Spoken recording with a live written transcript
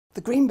The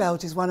Green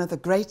Belt is one of the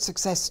great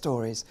success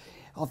stories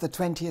of the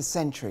 20th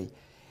century.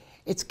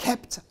 It's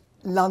kept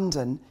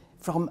London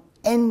from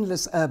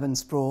endless urban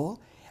sprawl,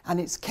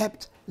 and it's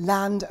kept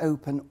land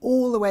open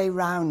all the way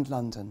round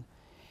London.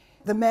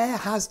 The Mayor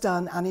has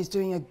done and is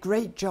doing a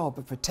great job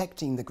of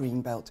protecting the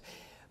Green Belt,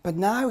 but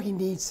now he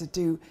needs to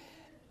do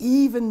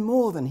even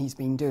more than he's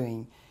been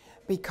doing,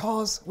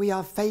 because we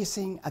are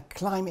facing a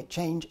climate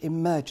change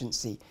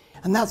emergency.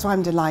 And that's why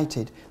I'm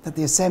delighted that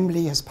the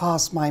Assembly has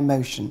passed my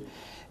motion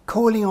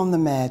calling on the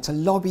Mayor to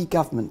lobby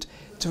government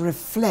to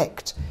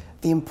reflect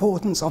the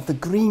importance of the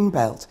Green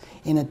Belt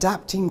in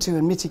adapting to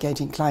and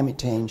mitigating climate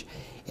change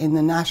in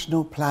the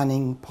National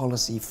Planning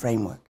Policy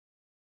Framework.